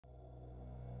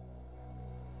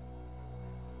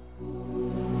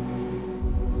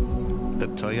The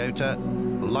Toyota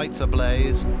lights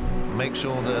ablaze. Make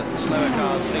sure the slower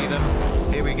cars see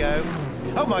them. Here we go.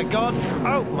 Oh my God!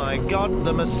 Oh my God!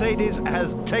 The Mercedes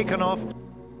has taken off.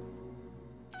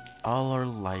 All our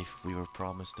life we were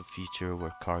promised a future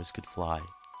where cars could fly.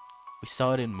 We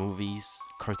saw it in movies,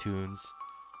 cartoons,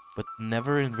 but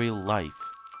never in real life.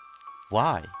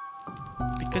 Why?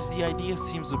 Because the idea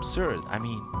seems absurd. I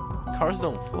mean, cars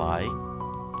don't fly.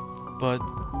 But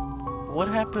what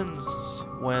happens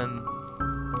when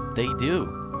they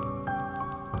do?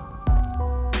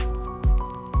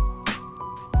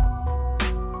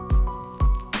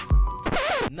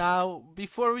 Now,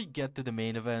 before we get to the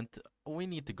main event, we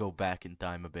need to go back in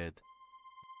time a bit.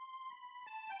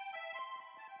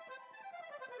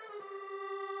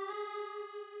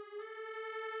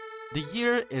 The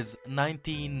year is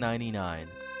 1999.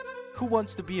 Who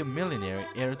Wants to Be a Millionaire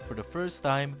aired for the first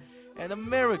time, and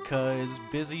America is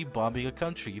busy bombing a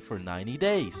country for 90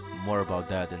 days. More about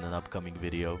that in an upcoming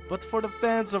video. But for the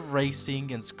fans of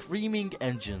racing and screaming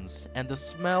engines and the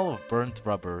smell of burnt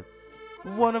rubber,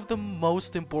 one of the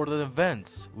most important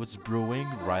events was brewing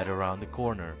right around the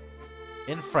corner.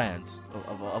 In France,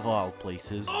 of all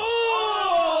places.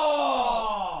 Oh!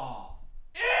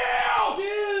 Ew!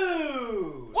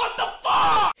 Dude! What the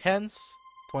fuck? Hence,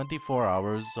 24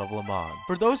 Hours of Le Mans.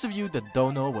 For those of you that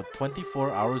don't know what 24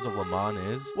 Hours of Le Mans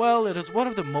is, well, it is one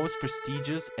of the most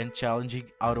prestigious and challenging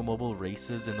automobile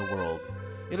races in the world.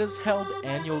 It is held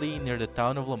annually near the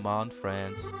town of Le Mans,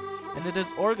 France, and it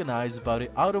is organized by the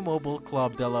Automobile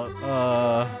Club de la...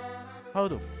 how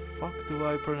the fuck do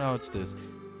I pronounce this?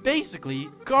 Basically,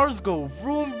 cars go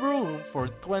vroom vroom for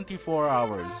 24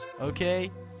 hours, okay?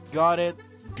 Got it?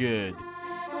 Good.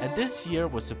 And this year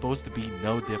was supposed to be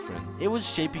no different. It was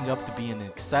shaping up to be an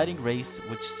exciting race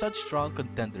with such strong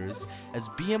contenders as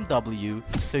BMW,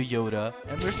 Toyota,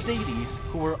 and Mercedes,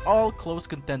 who were all close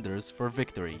contenders for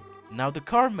victory. Now the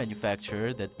car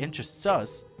manufacturer that interests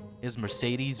us is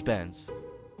Mercedes-Benz.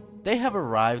 They have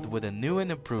arrived with a new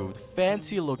and improved,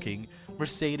 fancy-looking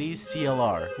Mercedes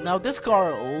CLR. Now this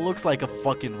car looks like a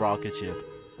fucking rocket ship.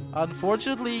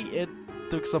 Unfortunately, it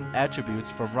took some attributes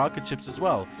from rocket ships as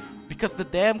well, because the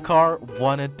damn car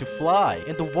wanted to fly.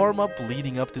 In the warm-up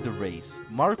leading up to the race,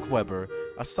 Mark Webber,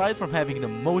 aside from having the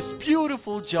most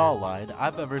beautiful jawline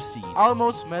I've ever seen,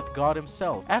 almost met God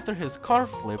himself after his car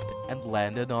flipped and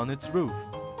landed on its roof.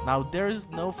 Now there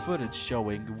is no footage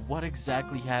showing what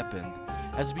exactly happened,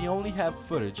 as we only have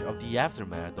footage of the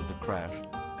aftermath of the crash.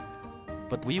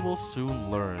 But we will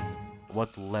soon learn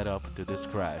what led up to this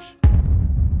crash.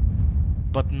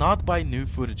 But not by new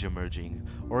footage emerging,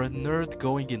 or a nerd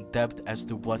going in depth as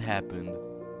to what happened,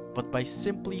 but by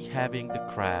simply having the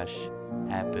crash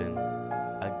happen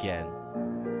again.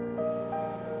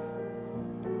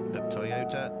 The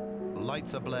Toyota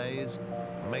lights ablaze.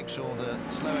 Make sure the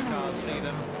slower cars see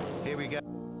them. Here we go.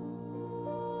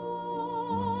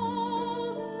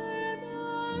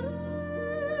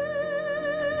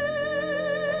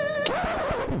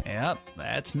 Yep,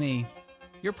 that's me.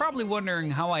 You're probably wondering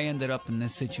how I ended up in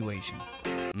this situation.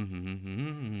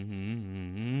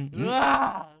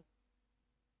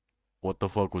 What the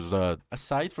fuck was that?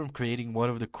 Aside from creating one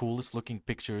of the coolest looking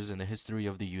pictures in the history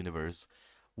of the universe,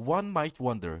 one might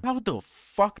wonder, how the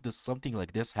fuck does something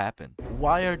like this happen?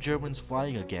 Why are Germans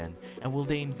flying again? And will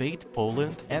they invade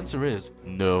Poland? Answer is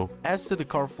no. As to the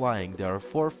car flying, there are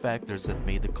 4 factors that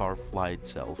made the car fly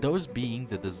itself. Those being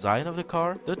the design of the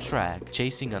car, the track,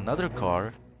 chasing another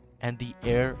car, and the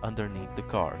air underneath the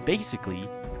car. Basically,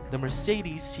 the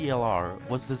Mercedes CLR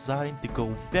was designed to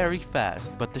go very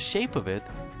fast, but the shape of it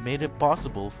made it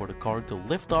possible for the car to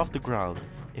lift off the ground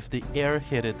if the air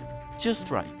hit it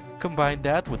just right. Combine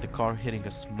that with the car hitting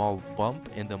a small bump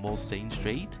in the Mulsanne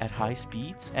straight at high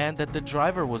speeds, and that the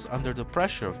driver was under the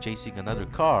pressure of chasing another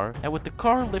car, and with the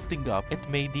car lifting up, it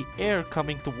made the air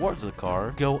coming towards the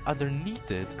car go underneath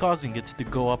it, causing it to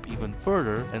go up even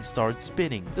further and start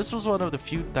spinning. This was one of the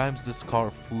few times this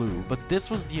car flew, but this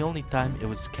was the only time it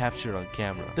was captured on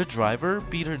camera. The driver,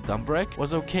 Peter Dumbrek,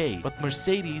 was okay, but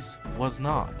Mercedes was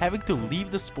not, having to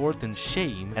leave the sport in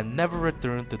shame and never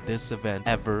return to this event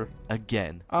ever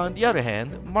again. On the other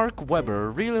hand, Mark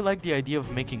Webber really liked the idea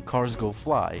of making cars go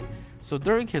fly, so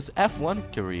during his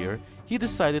F1 career, he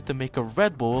decided to make a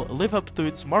Red Bull live up to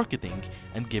its marketing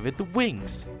and give it the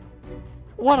wings.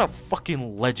 What a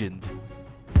fucking legend!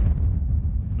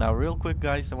 Now real quick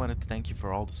guys, I wanted to thank you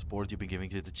for all the support you've been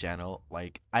giving to the channel.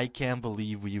 Like, I can't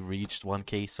believe we reached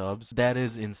 1K subs. That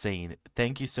is insane.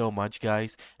 Thank you so much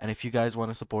guys, and if you guys want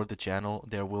to support the channel,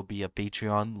 there will be a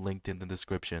Patreon linked in the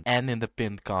description and in the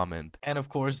pinned comment. And of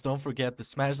course, don't forget to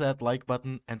smash that like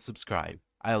button and subscribe.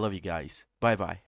 I love you guys. Bye bye.